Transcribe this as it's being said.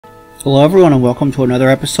Hello everyone and welcome to another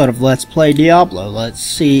episode of Let's Play Diablo. Let's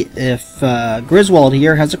see if Griswold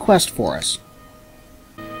here has a quest for us.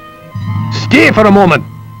 Stay for a moment.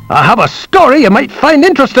 I have a story you might find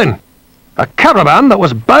interesting. A caravan that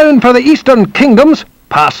was bound for the Eastern Kingdoms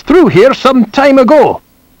passed through here some time ago.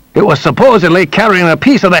 It was supposedly carrying a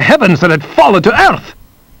piece of the heavens that had fallen to earth.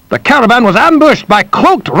 The caravan was ambushed by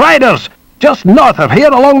cloaked riders just north of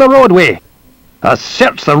here along the roadway. I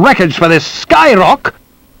searched the wreckage for this sky rock,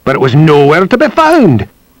 but it was nowhere to be found.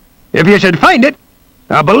 If you should find it,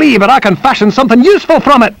 I believe that I can fashion something useful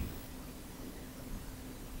from it.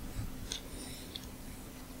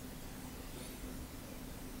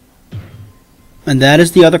 And that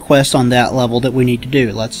is the other quest on that level that we need to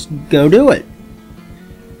do. Let's go do it.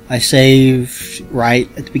 I saved right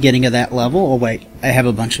at the beginning of that level. Oh wait, I have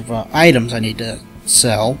a bunch of items I need to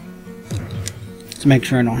sell to make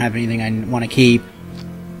sure I don't have anything I want to keep.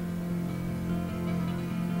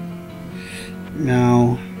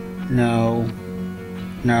 No, no,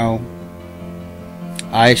 no.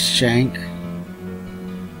 Ice shank.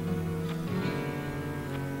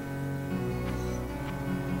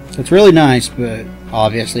 It's really nice, but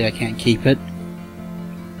obviously I can't keep it.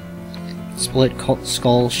 Split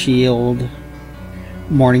skull shield.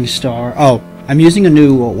 Morning star. Oh, I'm using a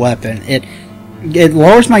new weapon. It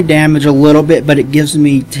lowers my damage a little bit, but it gives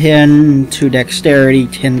me 10 to dexterity,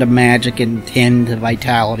 10 to magic, and 10 to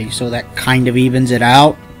vitality, so that kind of evens it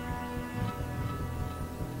out.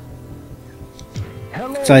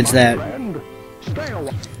 Besides that,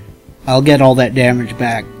 I'll get all that damage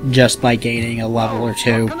back just by gaining a level or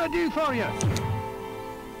two. What can I do for you?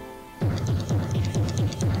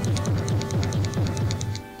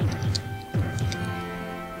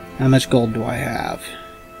 How much gold do I have?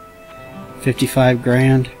 55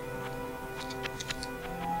 grand.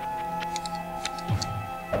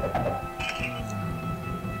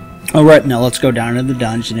 Alright, now let's go down to the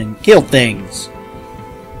dungeon and kill things.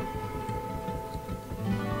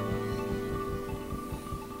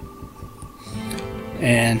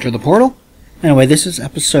 Enter the portal. Anyway, this is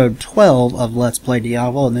episode 12 of Let's Play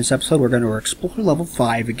Diablo. In this episode, we're going to explore level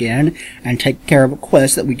 5 again and take care of a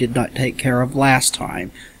quest that we did not take care of last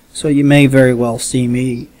time. So you may very well see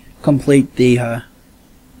me complete the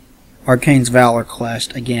Arcane's Valor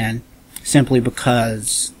quest again, simply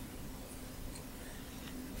because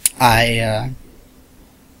I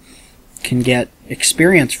can get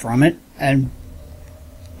experience from it, and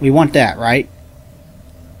we want that, right?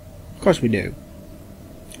 Of course we do.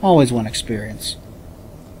 Always want experience.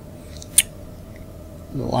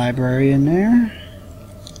 The library in there.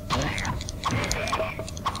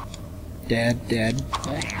 Dead, dead,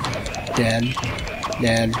 dead,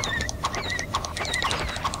 dead,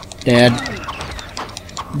 dead.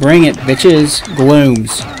 Bring it, bitches.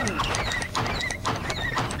 Glooms.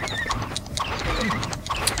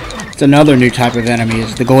 It's another new type of enemy,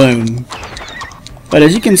 is the gloom. But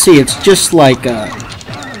as you can see, it's just like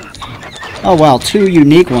oh wow, two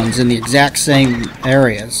unique ones in the exact same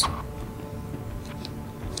areas.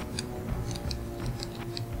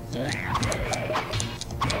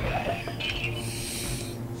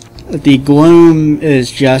 The gloom is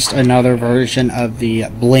just another version of the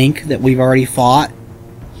blink that we've already fought.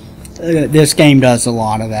 This game does a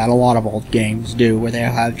lot of that. A lot of old games do, where they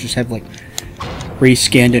just have like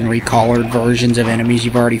reskinned and recolored versions of enemies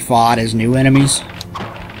you've already fought as new enemies.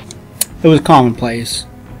 It was commonplace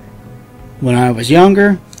when I was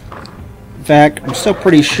younger. In fact, I'm still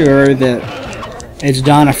pretty sure that it's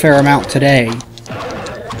done a fair amount today.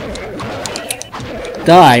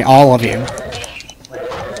 Die, all of you.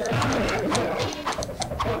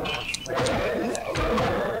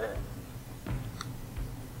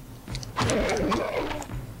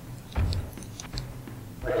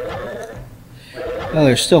 Oh,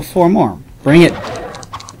 there's still 4 more. Bring it.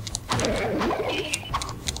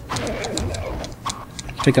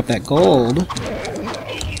 Pick up that gold.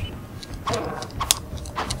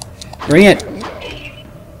 Bring it.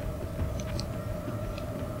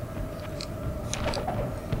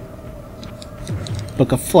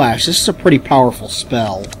 Book of Flash. This is a pretty powerful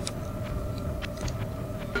spell.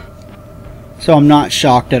 So I'm not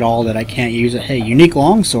shocked at all that I can't use it. Hey, unique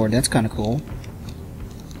longsword. That's kind of cool.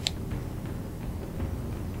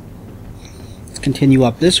 Continue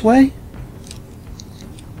up this way.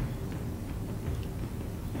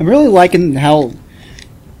 I'm really liking how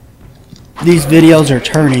these videos are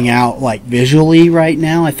turning out, like visually right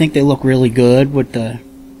now. I think they look really good with the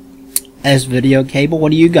S-video cable. What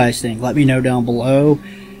do you guys think? Let me know down below.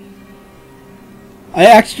 I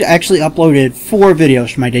actually uploaded 4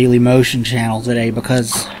 videos to my Daily Motion channel today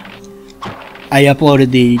because I uploaded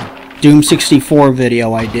the Doom 64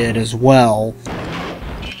 video I did as well.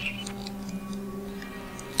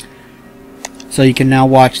 So you can now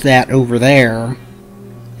watch that over there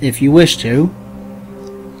if you wish to.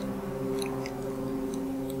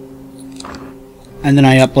 And then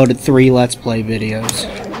I uploaded 3 Let's Play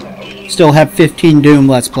videos. Still have 15 Doom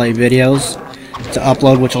Let's Play videos to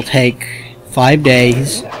upload, which will take 5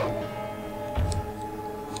 days.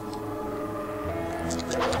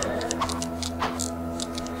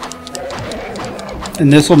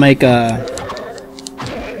 And this will make the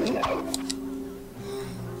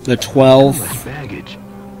 12th,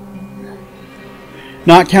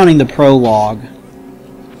 not counting the prologue.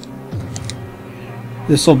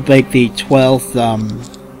 This will make the 12th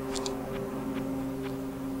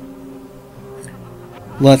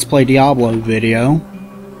Let's Play Diablo video.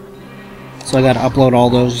 So I gotta upload all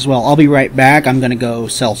those as well. I'll be right back. I'm gonna go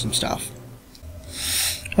sell some stuff.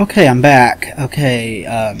 Okay, I'm back. Okay,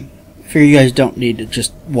 figure you guys don't need to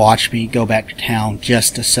just watch me go back to town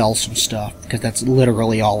just to sell some stuff, because that's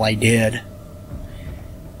literally all I did.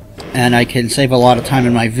 And I can save a lot of time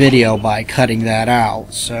in my video by cutting that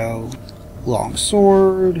out. So, long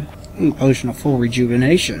sword, ooh, potion of full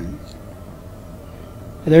rejuvenation.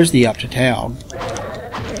 There's the up to town.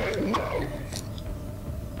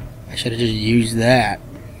 I should have just used that.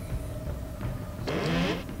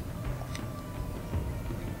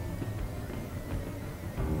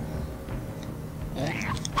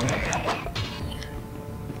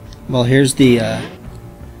 Well, here's the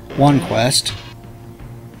one quest.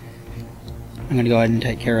 I'm going to go ahead and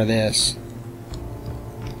take care of this.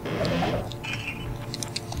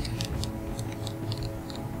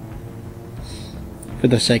 For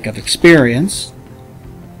the sake of experience.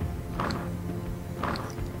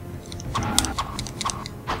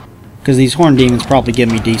 Because these horn demons probably give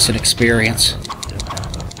me decent experience.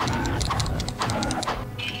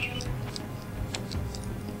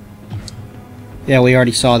 Yeah, we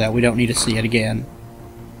already saw that. We don't need to see it again.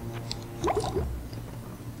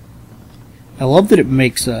 I love that it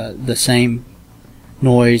makes the same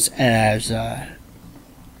noise as a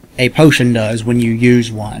potion does when you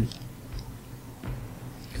use one.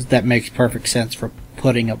 Because that makes perfect sense for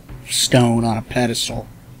putting a stone on a pedestal.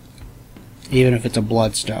 Even if it's a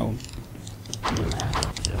bloodstone.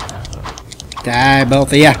 Die,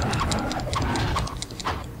 both of ya!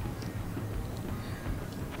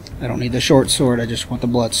 I don't need the short sword, I just want the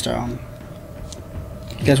bloodstone.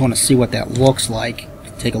 If you guys want to see what that looks like,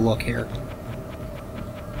 take a look here.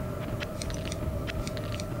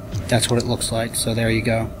 That's what it looks like, so there you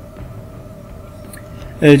go.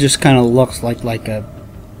 It just kind of looks like a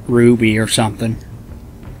ruby or something.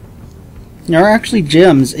 There are actually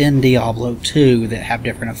gems in Diablo 2 that have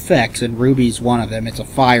different effects, and ruby's one of them. It's a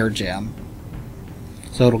fire gem.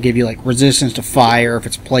 So it'll give you like resistance to fire if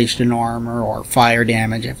it's placed in armor, or fire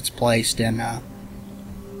damage if it's placed in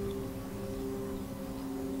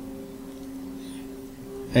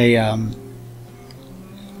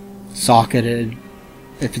socketed,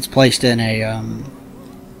 if it's placed in a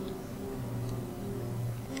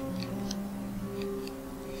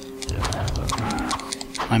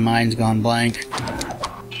my mind's gone blank.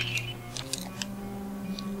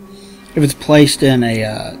 If it's placed in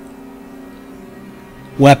a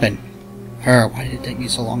weapon. Why did it take me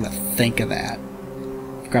so long to think of that?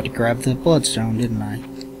 Forgot to grab the bloodstone, didn't I?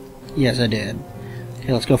 Yes, I did.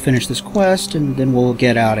 Okay, let's go finish this quest, and then we'll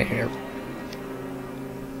get out of here.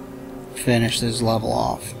 Finish this level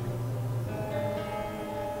off.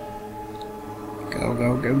 Go,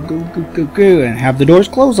 go, go, go, go, go, go, and have the doors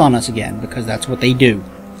close on us again, because that's what they do.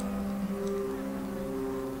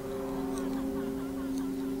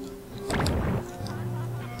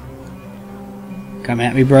 Come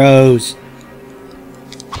at me, bros.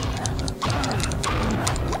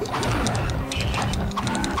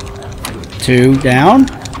 Two down.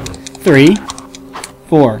 3,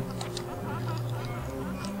 4.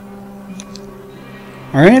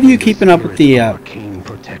 Are any of you keeping up with the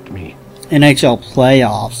NHL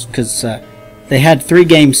playoffs? Because they had 3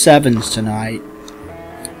 Game 7s tonight,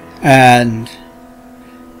 and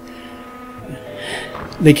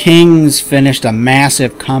the Kings finished a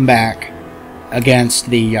massive comeback against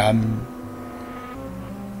the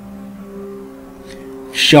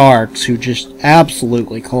Sharks, who just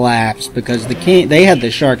absolutely collapsed because they had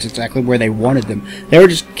the Sharks exactly where they wanted them. They were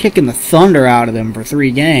just kicking the thunder out of them for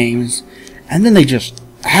 3 games, and then they just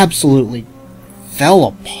absolutely fell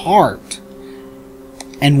apart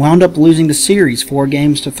and wound up losing the series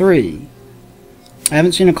 4-3. I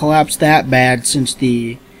haven't seen a collapse that bad since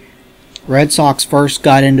the Red Sox first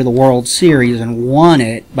got into the World Series and won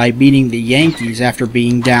it by beating the Yankees after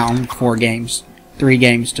being down 4 games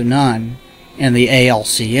 3-0 in the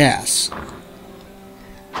ALCS.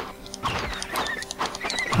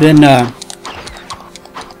 Then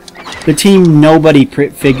the team nobody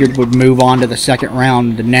figured would move on to the second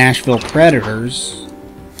round, the Nashville Predators,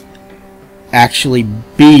 actually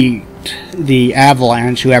beat the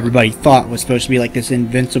Avalanche, who everybody thought was supposed to be like this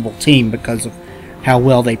invincible team because of how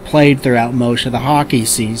well they played throughout most of the hockey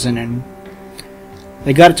season, and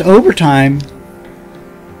they got it to overtime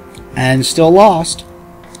and still lost.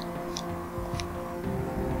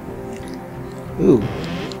 Ooh,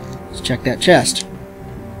 let's check that chest.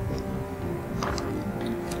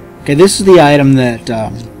 Okay, this is the item that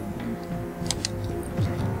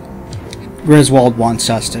Griswold wants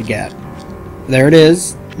us to get. There it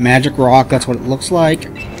is. Magic rock, that's what it looks like.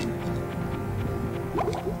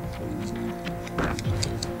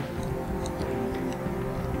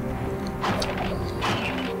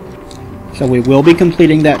 So we will be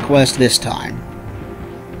completing that quest this time.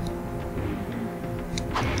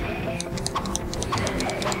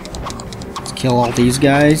 Let's kill all these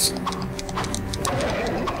guys.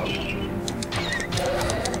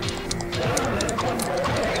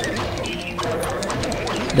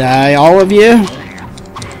 Die, all of you.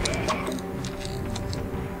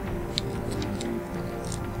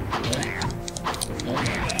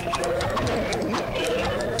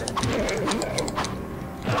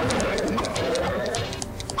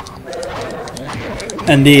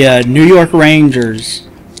 And the New York Rangers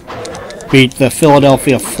beat the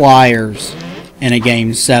Philadelphia Flyers in a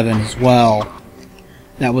Game 7 as well.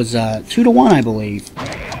 That was 2-1, I believe.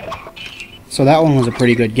 So that one was a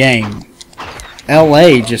pretty good game.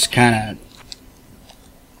 LA just kind of...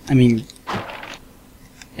 I mean,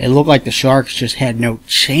 it looked like the Sharks just had no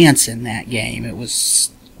chance in that game. It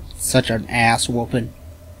was such an ass whooping.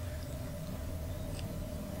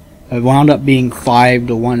 It wound up being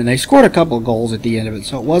 5-1, and they scored a couple of goals at the end of it,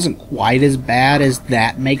 so it wasn't quite as bad as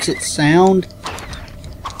that makes it sound.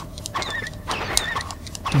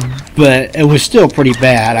 But it was still pretty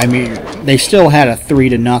bad. I mean, they still had a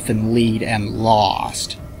 3-0 lead and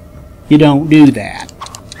lost. You don't do that.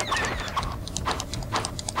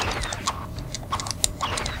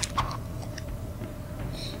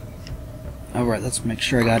 Alright, let's make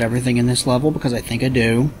sure I got everything in this level, because I think I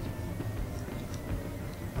do.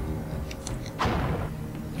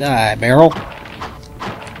 Die, barrel.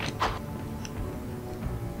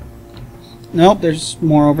 Nope, there's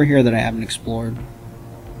more over here that I haven't explored.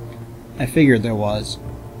 I figured there was.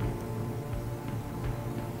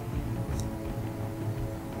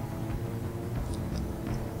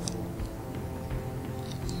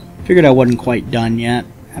 Figured I wasn't quite done yet.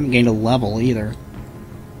 I haven't gained a level either.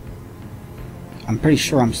 I'm pretty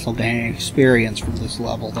sure I'm still gaining experience from this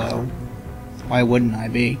level, though. Why wouldn't I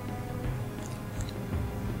be?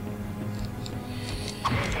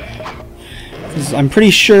 I'm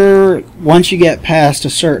pretty sure once you get past a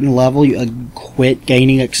certain level, you quit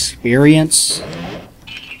gaining experience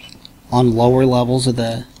on lower levels of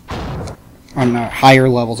the... on higher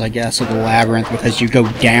levels, I guess, of the labyrinth, because you go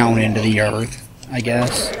down into the earth, I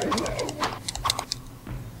guess.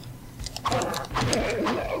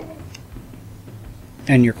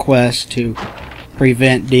 And your quest to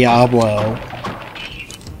prevent Diablo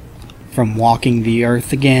from walking the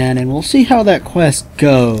earth again, and we'll see how that quest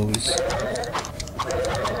goes.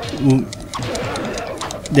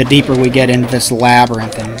 The deeper we get into this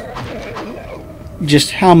labyrinth, and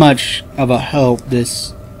just how much of a hope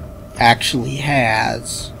this actually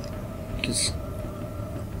has. Because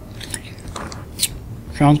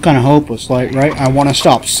sounds kind of hopeless, like, right? I want to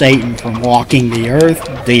stop Satan from walking the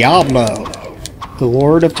earth. Diablo, the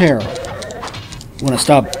Lord of Terror. I want to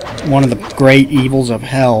stop one of the great evils of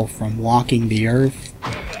hell from walking the earth.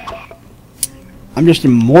 I'm just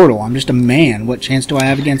immortal. I'm just a man. What chance do I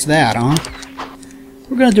have against that, huh?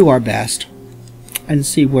 We're going to do our best and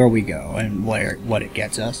see where we go and what it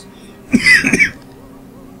gets us.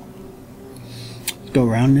 Go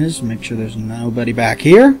around this, make sure there's nobody back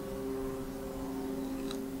here.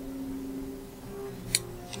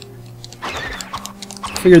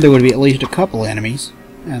 Figured there would be at least a couple enemies,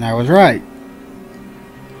 and I was right.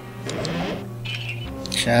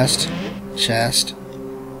 Chest, chest.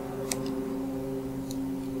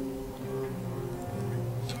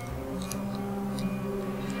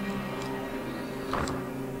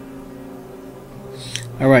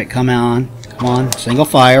 Alright, come on. Come on. Single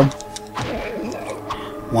fire.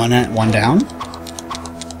 One down.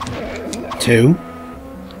 2.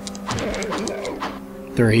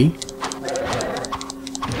 3.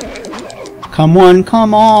 Come one,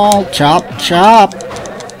 come all. Chop, chop.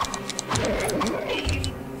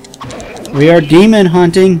 We are demon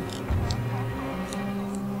hunting.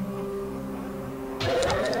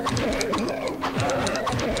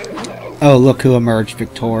 Oh, look who emerged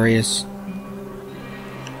victorious.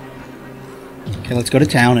 Okay, let's go to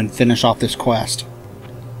town and finish off this quest.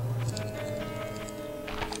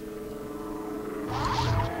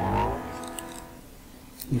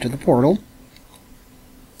 Into the portal.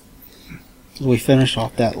 As we finish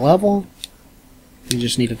off that level, we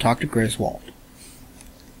just need to talk to Griswold.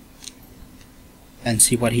 And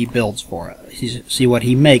see what he builds for us. See what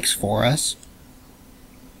he makes for us.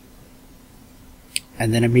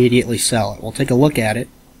 And then immediately sell it. We'll take a look at it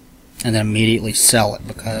and then immediately sell it,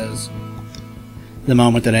 because the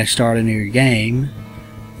moment that I start a new game,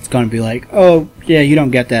 it's going to be like, oh yeah, you don't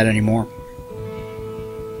get that anymore.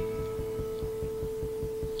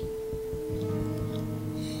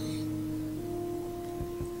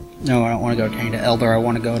 No, I don't want to go to Elder, I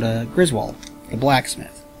want to go to Griswold, the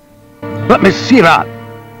blacksmith. Let me see that.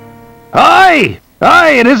 Aye!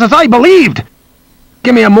 Aye, it is as I believed!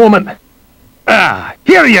 Give me a moment. Ah,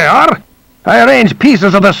 here you are! I arranged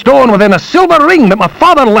pieces of the stone within a silver ring that my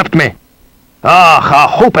father left me. Ah,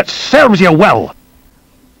 I hope it serves you well.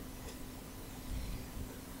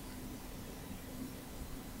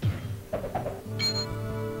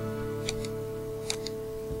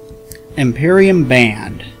 Imperium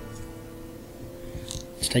Band.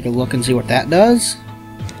 Let's take a look and see what that does.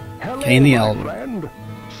 Cain the Elder. Friend.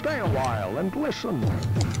 Stay a while and listen.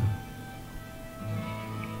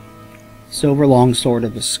 Silver Longsword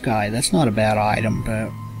of the Sky. That's not a bad item,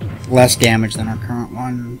 but less damage than our current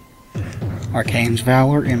one. Arcane's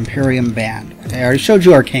Valor, Imperium Band. Okay, I already showed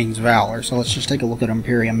you Arcane's Valor, so let's just take a look at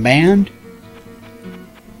Imperium Band.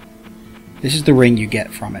 This is the ring you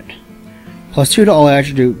get from it. +2 to all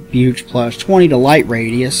attributes, +20 to light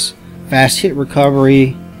radius. Fast hit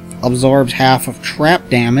recovery. Absorbs half of trap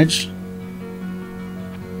damage.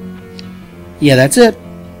 Yeah, that's it.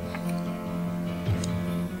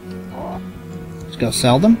 Let's go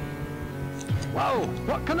sell them. Whoa,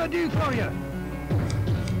 what can I do for you?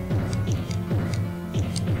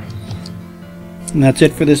 And that's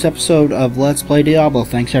it for this episode of Let's Play Diablo.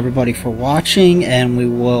 Thanks everybody for watching, and we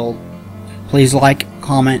will please like,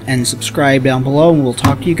 comment, and subscribe down below, and we'll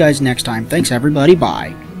talk to you guys next time. Thanks everybody,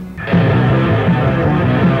 bye.